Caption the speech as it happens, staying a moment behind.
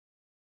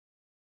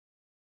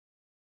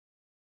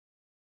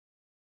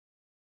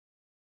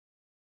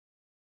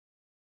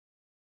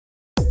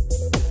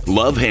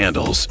love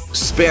handles,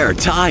 spare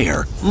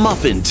tire,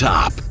 muffin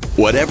top.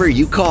 Whatever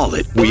you call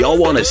it, we all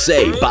want to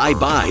say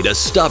bye-bye to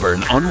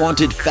stubborn,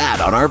 unwanted fat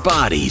on our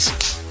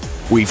bodies.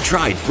 We've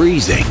tried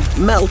freezing,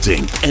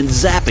 melting, and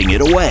zapping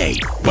it away.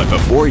 But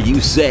before you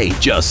say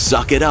just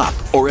suck it up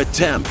or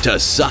attempt to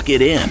suck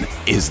it in,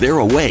 is there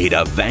a way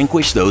to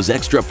vanquish those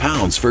extra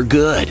pounds for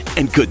good?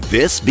 And could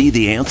this be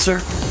the answer?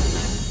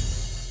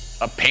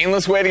 A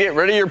painless way to get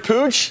rid of your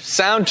pooch?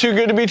 Sound too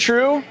good to be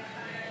true?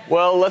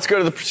 Well, let's go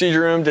to the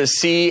procedure room to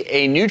see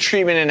a new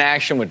treatment in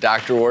action with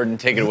Dr. Warden.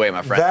 Take it away,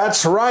 my friend.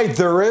 That's right.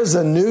 There is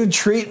a new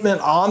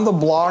treatment on the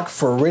block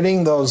for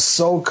ridding those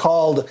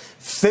so-called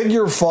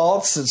figure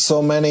faults that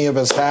so many of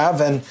us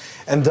have.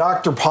 And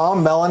Dr.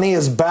 Palm, Melanie,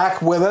 is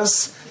back with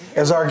us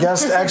as our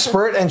guest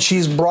expert, and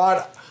she's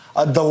brought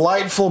a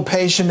delightful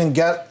patient and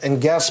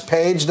guest,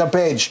 Paige. Now,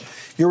 Paige,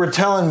 you were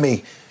telling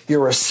me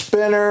you're a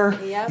spinner.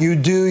 Yep. You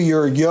do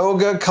your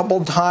yoga a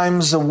couple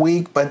times a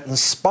week, but in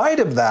spite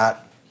of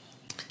that,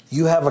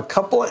 you have a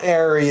couple of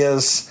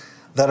areas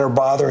that are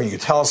bothering you.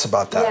 Tell us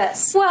about that.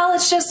 Yes. Well,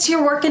 it's just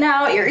you're working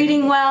out, you're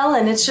eating well,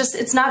 and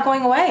it's not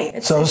going away.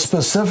 So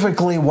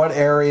specifically, what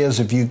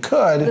areas, if you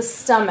could? The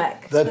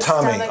stomach. The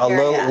tummy. A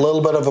little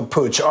bit of a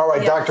pooch. All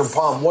right, yes. Dr.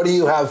 Palm, what do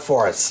you have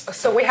for us?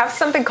 So we have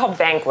something called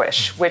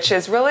Vanquish, which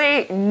is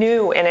really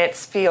new in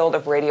its field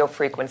of radio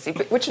frequency,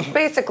 which is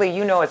basically,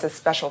 you know, is a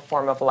special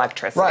form of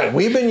electricity. Right.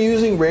 We've been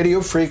using radio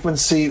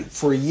frequency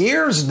for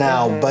years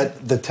now,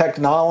 but the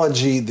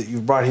technology that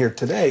you've brought here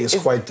today is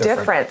quite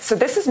different. So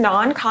this is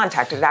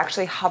non-contact. It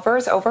actually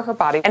hovers over her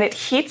body, and it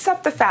heats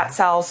up the fat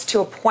cells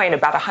to a point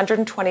about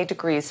 120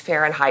 degrees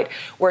Fahrenheit,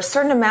 where a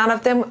certain amount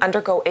of them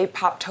undergo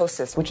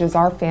apoptosis, which is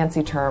our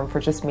fancy term for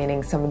just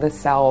meaning some of the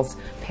cells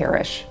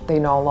perish. They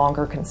no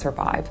longer can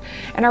survive.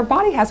 And our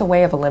body has a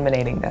way of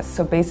eliminating this.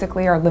 So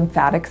basically our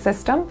lymphatic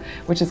system,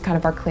 which is kind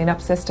of our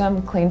cleanup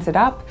system, cleans it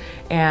up,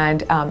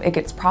 and it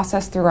gets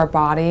processed through our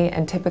body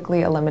and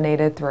typically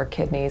eliminated through our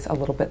kidneys, a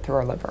little bit through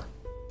our liver.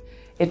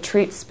 It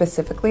treats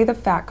specifically the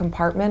fat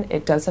compartment.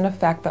 It doesn't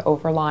affect the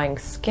overlying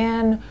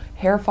skin,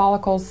 hair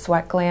follicles,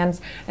 sweat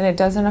glands, and it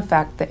doesn't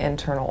affect the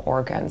internal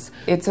organs.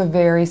 It's a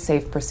very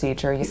safe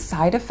procedure.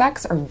 Side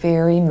effects are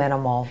very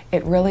minimal.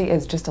 It really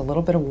is just a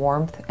little bit of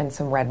warmth and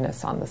some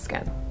redness on the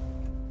skin.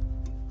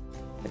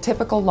 A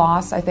typical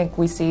loss, I think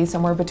we see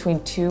somewhere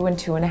between 2 and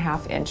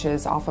 2.5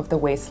 inches off of the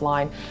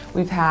waistline.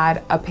 We've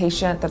had a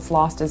patient that's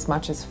lost as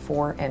much as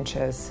 4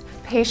 inches.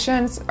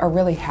 Patients are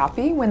really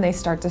happy when they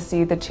start to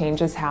see the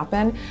changes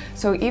happen.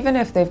 So even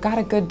if they've got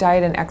a good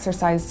diet and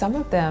exercise, some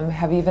of them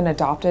have even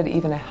adopted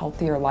even a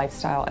healthier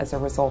lifestyle as a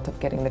result of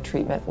getting the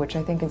treatment, which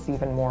I think is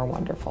even more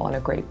wonderful and a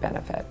great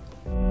benefit.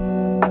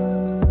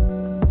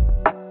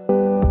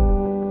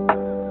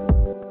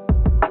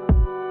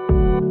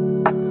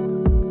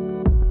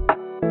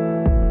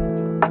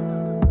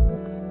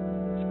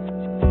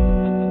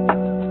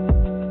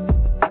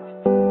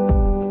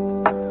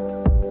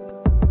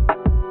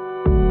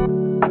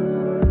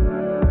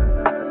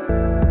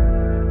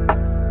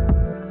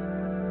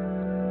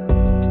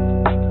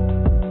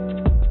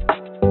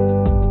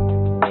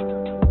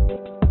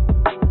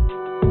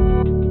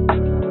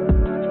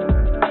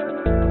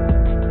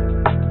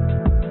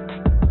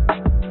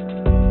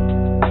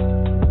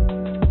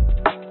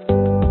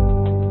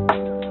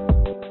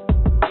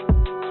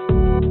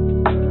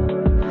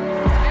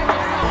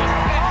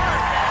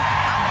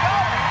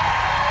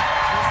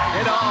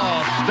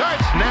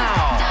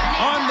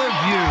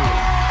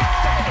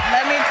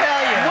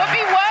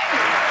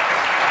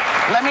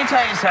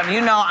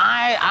 You know,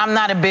 I'm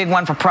not a big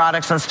one for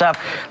products and stuff.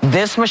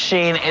 This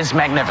machine is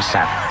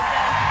magnificent.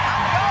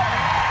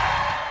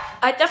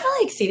 I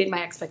definitely exceeded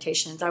my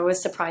expectations. I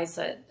was surprised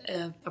that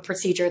a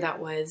procedure that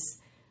was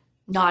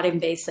not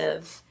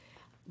invasive,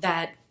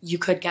 that you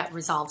could get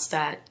results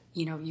that,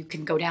 you know, you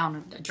can go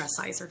down a dress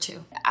size or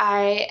 2.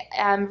 I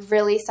am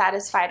really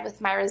satisfied with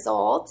my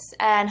results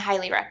and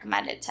highly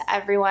recommend it to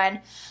everyone.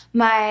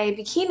 My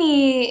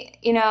bikini,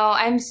 you know,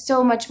 I'm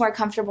so much more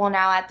comfortable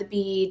now at the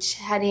beach,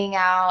 heading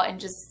out and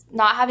just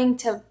not having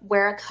to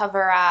wear a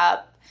cover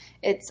up.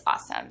 It's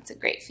awesome. It's a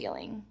great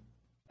feeling.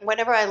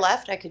 Whenever I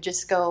left, I could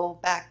just go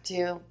back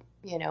to,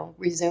 you know,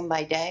 resume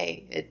my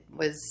day. It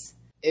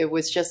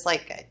was just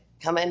like I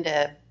come in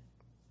to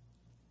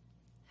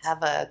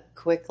have a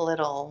quick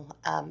little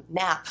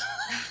nap.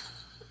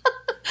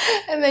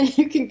 And then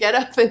you can get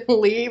up and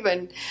leave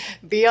and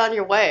be on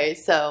your way.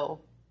 So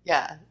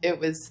yeah, it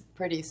was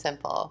pretty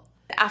simple.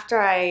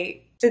 After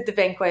I did the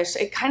Vanquish,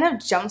 it kind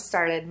of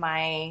jump-started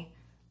my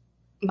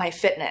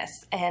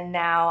fitness, and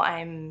now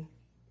I'm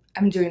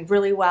doing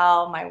really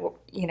well.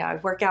 I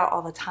work out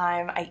all the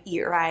time, I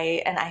eat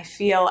right, and I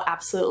feel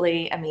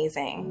absolutely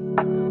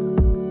amazing.